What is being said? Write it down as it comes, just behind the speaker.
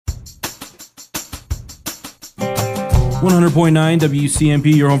100.9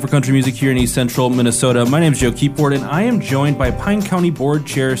 WCMP, your home for country music here in East Central Minnesota. My name is Joe Keepford, and I am joined by Pine County Board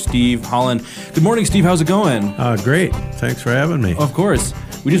Chair Steve Holland. Good morning, Steve. How's it going? Great. Thanks for having me. Of course.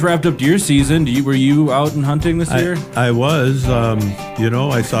 We just wrapped up deer season. Were you out and hunting this year? I was.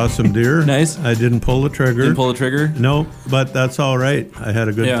 I saw some deer. Nice. I didn't pull the trigger. Didn't pull the trigger? No, but that's all right. I had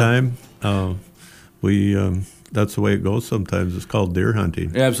a good time. That's the way it goes sometimes. It's called deer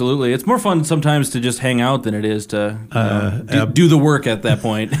hunting. Yeah, absolutely. It's more fun sometimes to just hang out than it is to do the work at that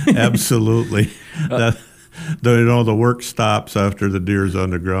point. Absolutely. The work stops after the deer's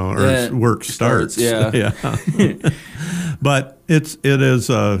on the ground, or work starts. Yeah. But it's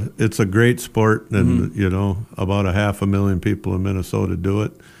a great sport, and about 500,000 people in Minnesota do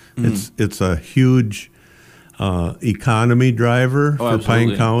it. It's a huge economy driver for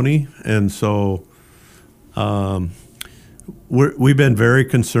Pine County, and so we've been very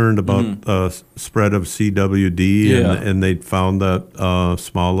concerned about spread of CWD, and they found that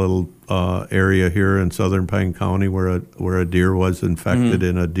small little area here in southern Pine County where a deer was infected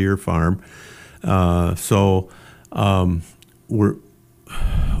in a deer farm. So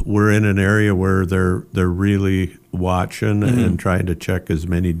we're in an area where they're really watching and trying to check as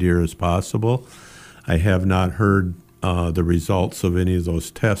many deer as possible. I have not heard the results of any of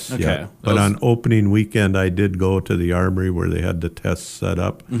those tests yet. But on opening weekend, I did go to the armory where they had the tests set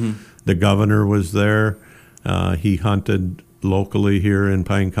up. The governor was there. He hunted locally here in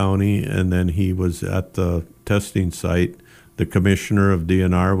Pine County, and then he was at the testing site. The commissioner of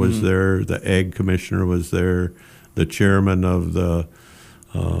DNR was there. The ag commissioner was there. The chairman of the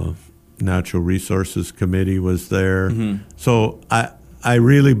Natural Resources Committee was there. So I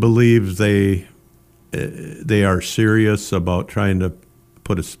really believe they are serious about trying to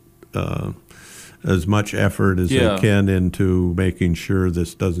put as much effort as they can into making sure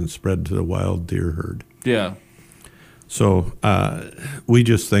this doesn't spread to the wild deer herd. Yeah. So we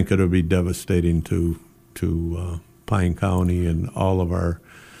just think it'll be devastating to Pine County and all of our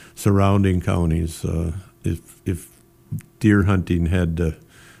surrounding counties if deer hunting had to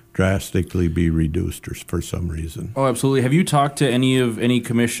drastically be reduced for some reason. Oh, absolutely. Have you talked to any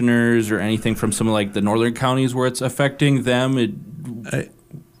commissioners or anything from some of like the northern counties where it's affecting them?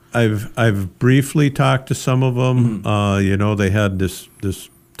 I've briefly talked to some of them. They had this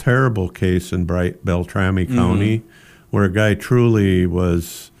terrible case in Beltrami County where a guy truly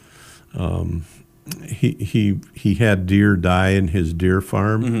was he had deer die in his deer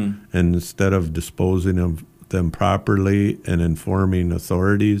farm, and instead of disposing of them properly and informing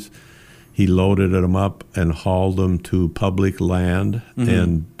authorities, he loaded them up and hauled them to public land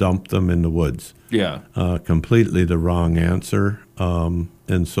and dumped them in the woods. Completely the wrong answer.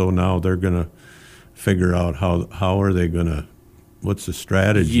 And so now they're going to figure out how are they going to, what's the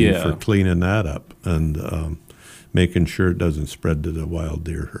strategy for cleaning that up and making sure it doesn't spread to the wild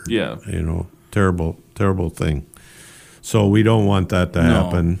deer herd. Terrible, terrible thing. So we don't want that to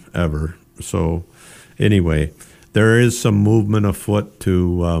happen ever. So anyway, there is some movement afoot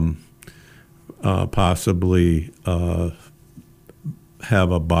to possibly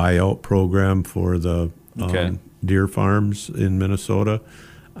have a buyout program for the deer farms in Minnesota.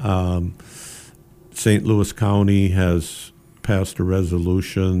 St. Louis County has passed a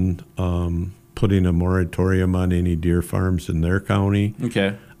resolution putting a moratorium on any deer farms in their county.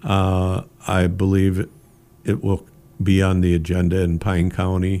 I believe it will be on the agenda in Pine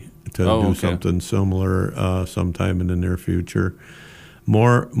County to do something similar sometime in the near future.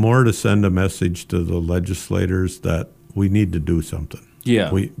 More to send a message to the legislators that we need to do something.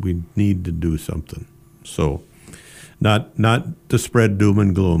 We need to do something. So not to spread doom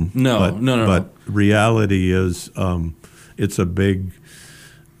and gloom. No. But reality is it's a big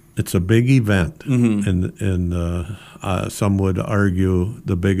event, and some would argue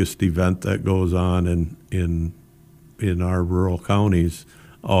the biggest event that goes on in our rural counties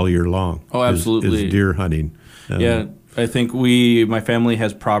all year long. Oh, absolutely. Is deer hunting. I think my family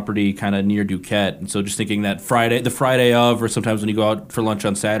has property kind of near Duquette, and so just thinking that the Friday of, or sometimes when you go out for lunch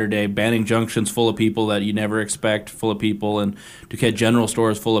on Saturday, Banning Junction's full of people that you never expect, full of people, and Duquette General Store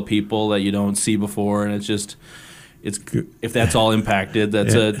is full of people that you don't see before, and if that's all impacted,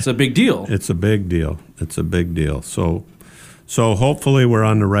 it's a big deal. It's a big deal. So hopefully we're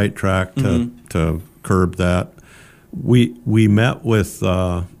on the right track to curb that. We met with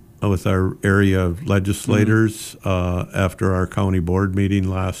our area legislators after our county board meeting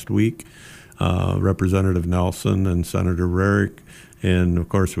last week, Representative Nelson and Senator Rarick, and of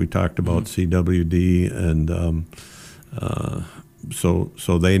course we talked about CWD and so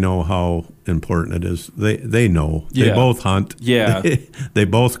they know how important it is. They know. Yeah. They both hunt. Yeah. They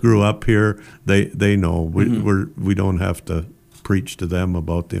both grew up here. They know. We don't have to preach to them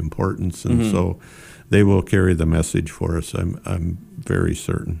about the importance, and so they will carry the message for us. I'm very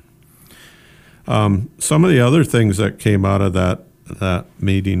certain. Some of the other things that came out of that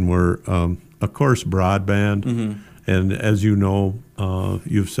meeting were, of course, broadband. And as you know,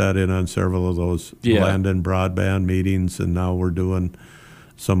 you've sat in on several of those Blandin broadband meetings, and now we're doing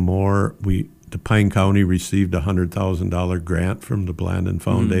some more. The Pine County received a $100,000 grant from the Blandin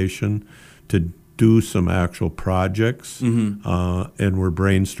Foundation to do some actual projects, and we're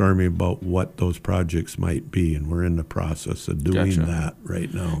brainstorming about what those projects might be, and we're in the process of doing that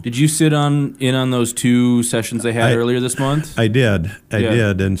right now. Did you sit in on those 2 sessions they had earlier this month? I did,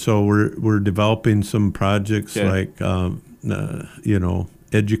 and so we're developing some projects like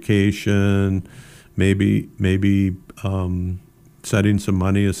education, maybe setting some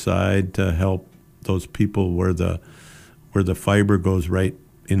money aside to help those people where the fiber goes right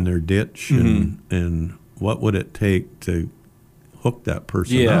in their ditch, and what would it take to hook that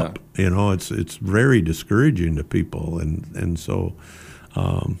person up? It's very discouraging to people, and so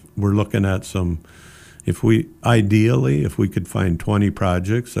we're looking at some. If we could find 20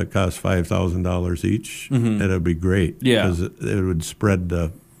 projects that cost $5,000 each, that'd be great. Because it would spread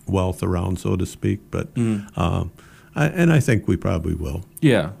the wealth around, so to speak. But I think we probably will.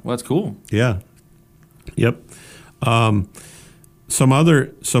 Yeah, well, that's cool. Yeah. Yep. Some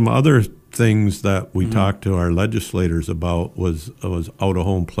other things that we talked to our legislators about was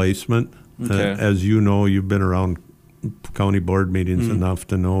out-of-home placement. Okay. As you know, you've been around county board meetings enough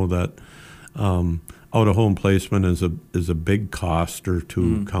to know that out-of-home placement is a big coster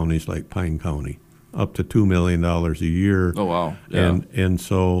to counties like Pine County, up to $2 million a year. Oh wow! Yeah. And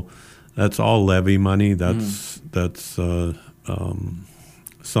so that's all levy money. That's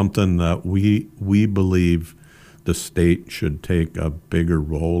something that we believe the state should take a bigger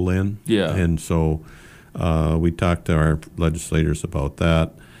role in. Yeah. And so we talked to our legislators about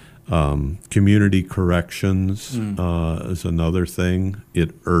that. Community corrections is another thing.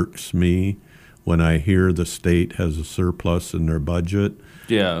 It irks me when I hear the state has a surplus in their budget.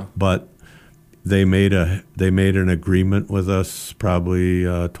 Yeah. But they made an agreement with us probably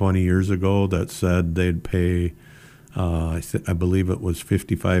 20 years ago that said they'd pay, I believe it was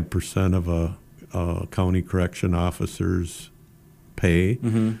 55% of a county correction officer's pay,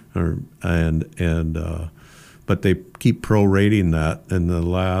 but they keep prorating that. And the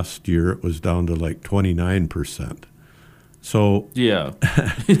last year it was down to like 29%. So I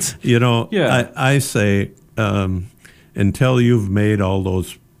say until you've made all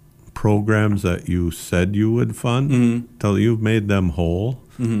those programs that you said you would fund, until you've made them whole,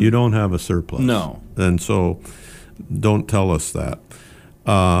 you don't have a surplus. No. And so don't tell us that.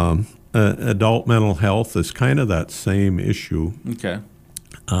 Adult mental health is kind of that same issue. Okay.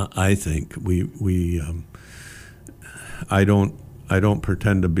 I think I don't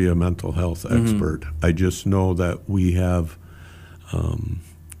pretend to be a mental health expert. I just know that we have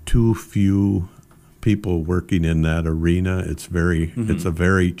too few people working in that arena. It's it's a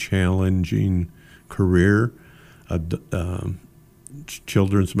very challenging career.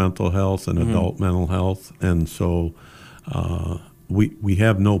 Children's mental health and adult mental health, and so we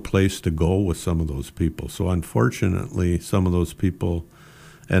have no place to go with some of those people. So unfortunately, some of those people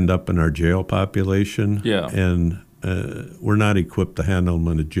end up in our jail population. Yeah. And we're not equipped to handle them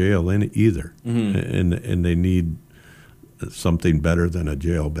in a jail either. And they need something better than a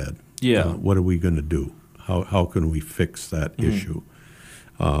jail bed. Yeah. What are we going to do? How can we fix that issue?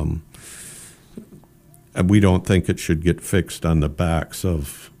 And we don't think it should get fixed on the backs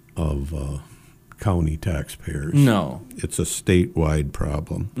of county taxpayers. No. It's a statewide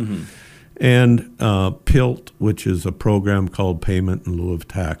problem. And PILT, which is a program called Payment in Lieu of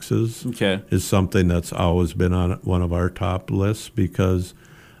Taxes, is something that's always been on one of our top lists because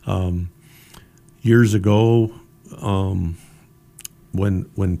years ago,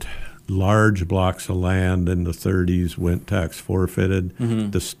 when large blocks of land in the 30s went tax forfeited,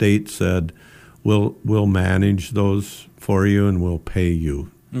 the state said, we'll manage those for you and we'll pay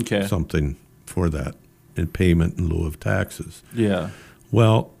you something for that in payment in lieu of taxes. Yeah.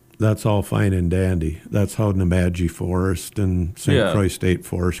 Well, that's all fine and dandy. That's how Nemadji Forest and St. Croix State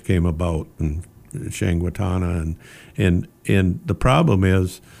Forest came about, and Shangwatana, and the problem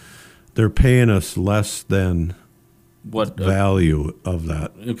is they're paying us less than what value of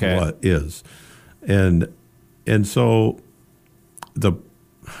that what is, and so the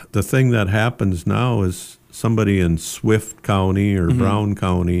thing that happens now is somebody in Swift County or Brown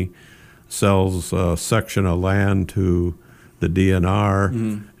County sells a section of land to the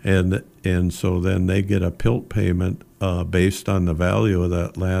DNR, and so then they get a PILT payment based on the value of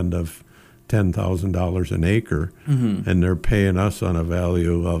that land of $10,000 an acre, and they're paying us on a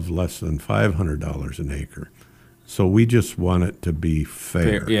value of less than $500 an acre. So we just want it to be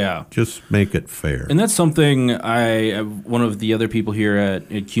fair. Yeah. Just make it fair. And that's something one of the other people here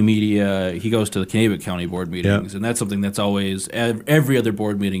at Q Media, he goes to the Kanabec County board meetings, and that's something that's always, every other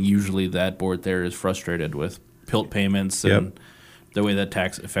board meeting, usually that board there is frustrated with PILT payments and the way that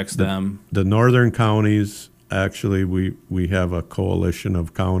tax affects them. The northern counties, actually, we have a coalition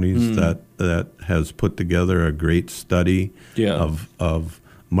of counties that has put together a great study of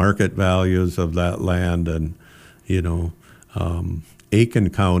market values of that land. And, Aiken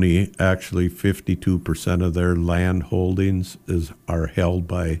County, actually 52% of their land holdings are held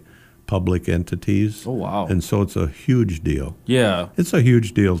by public entities. Oh, wow. And so it's a huge deal. Yeah. It's a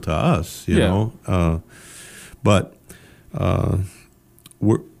huge deal to us, you know. But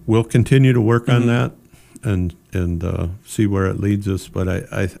we'll continue to work on that and see where it leads us. But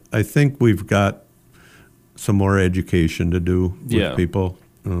I think we've got some more education to do with people.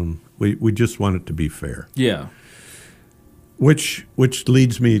 We just want it to be fair. Yeah. Which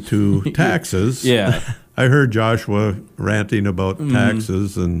leads me to taxes. Yeah. I heard Joshua ranting about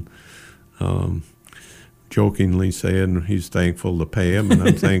taxes and jokingly saying he's thankful to pay him, and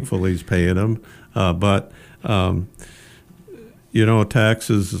I'm thankful he's paying them. But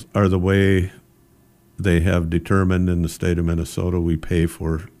taxes are the way they have determined in the state of Minnesota we pay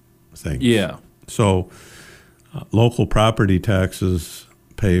for things. Yeah. So local property taxes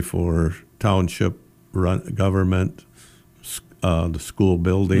pay for township government, the school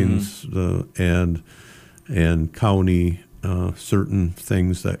buildings, and county, certain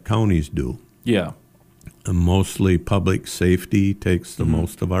things that counties do. Yeah. And mostly public safety takes the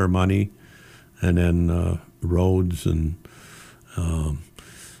most of our money, and then roads and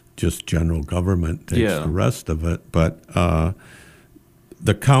just general government takes the rest of it. But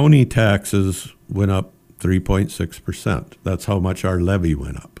the county taxes went up 3.6%. That's how much our levy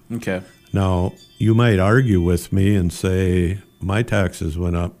went up. Okay. Now, you might argue with me and say, my taxes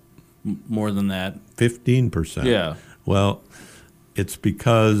went up more than that. 15%. Yeah. Well, it's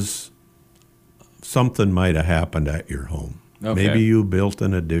because something might have happened at your home. Okay. Maybe you built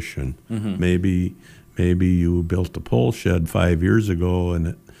an addition. Maybe you built a pole shed 5 years ago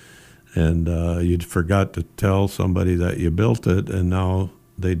and you forgot to tell somebody that you built it, and now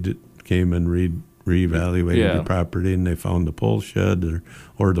they came and reevaluated the property, and they found the pole shed,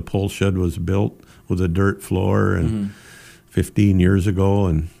 or the pole shed was built with a dirt floor and 15 years ago,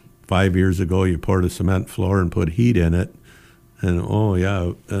 and 5 years ago you poured a cement floor and put heat in it, and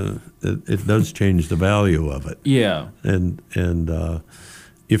it does change the value of it. Yeah. And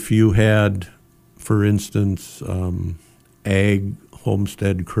if you had, for instance, ag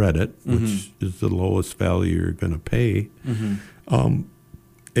homestead credit, which is the lowest value you're going to pay,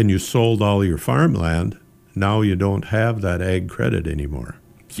 and you sold all your farmland, now you don't have that ag credit anymore.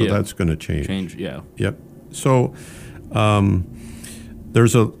 So that's going to change. Yep. So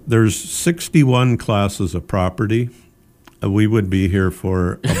there's 61 classes of property. We would be here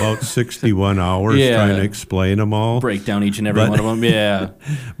for about 61 hours trying to explain them all. Break down each and every one of them. Yeah.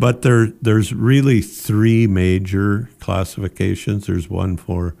 But there's really three major classifications. There's one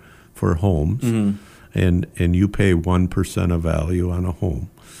for homes, and you pay 1% of value on a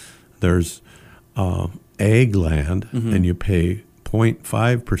home. There's ag land, and you pay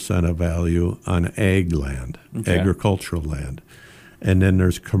 0.5% of value on ag land, agricultural land. And then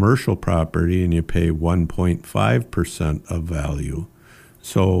there's commercial property, and you pay 1.5% of value.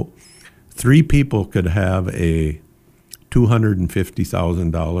 So 3 people could have a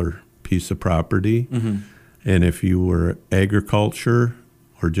 $250,000 piece of property. And if you were agriculture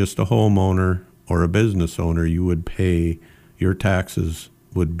or just a homeowner or a business owner, you would pay, your taxes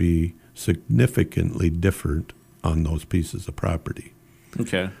would be significantly different on those pieces of property.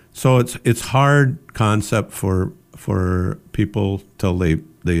 Okay. So it's hard concept for people till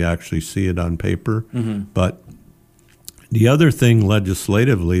they actually see it on paper. But the other thing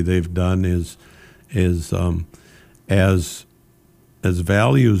legislatively they've done is as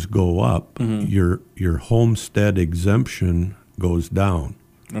values go up, your homestead exemption goes down.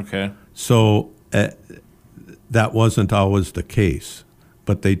 Okay. So that wasn't always the case,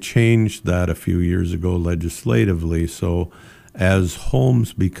 but they changed that a few years ago legislatively. So as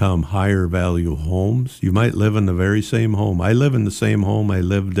homes become higher value homes, you might live in the very same home. I live in the same home I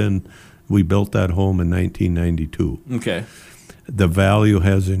lived in. We built that home in 1992. Okay. The value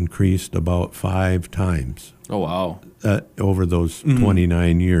has increased about 5 times. Oh, wow. Over those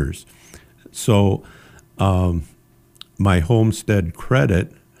 29 years. So my homestead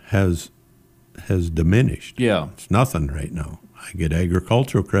credit has diminished. Yeah. It's nothing right now. I get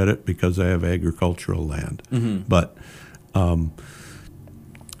agricultural credit because I have agricultural land. But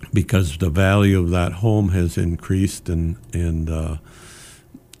because the value of that home has increased, and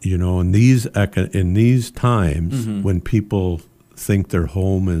you know, in these times when people think their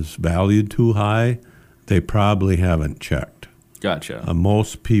home is valued too high, they probably haven't checked. Gotcha.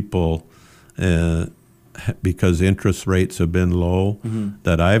 Most people, because interest rates have been low,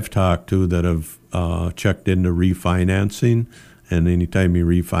 that I've talked to that have checked into refinancing, and anytime you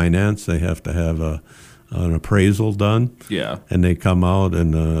refinance, they have to have an appraisal done. Yeah. And they come out,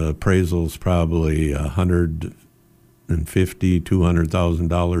 and the appraisal's probably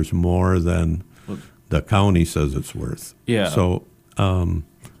 $150,000-$200,000 more than the county says it's worth. Yeah. So and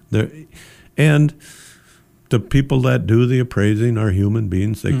the people that do the appraising are human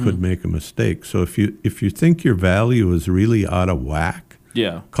beings. They could make a mistake. So if you think your value is really out of whack,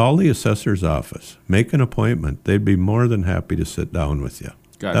 Yeah. call the assessor's office. Make an appointment. They'd be more than happy to sit down with you.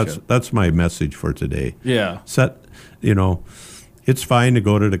 Gotcha. That's my message for today. Yeah. It's fine to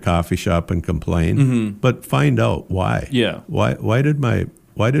go to the coffee shop and complain, but find out why. Yeah. Why did my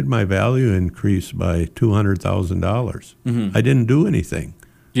value increase by $200,000? I didn't do anything.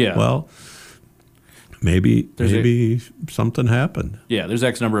 Yeah. Well, maybe something happened. Yeah, there's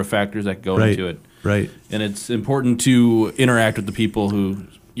X number of factors that go Right. into it. Right. And it's important to interact with the people who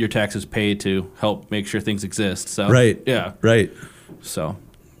your taxes pay to help make sure things exist. So Right. Yeah. Right. So,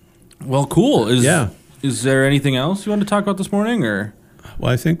 well, cool. Is there anything else you want to talk about this morning, or?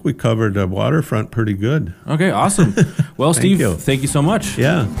 Well, I think we covered the waterfront pretty good. Okay, awesome. Well, Steve, you. thank you so much.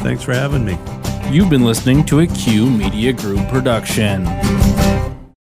 Yeah. Thanks for having me. You've been listening to a Q Media Group production.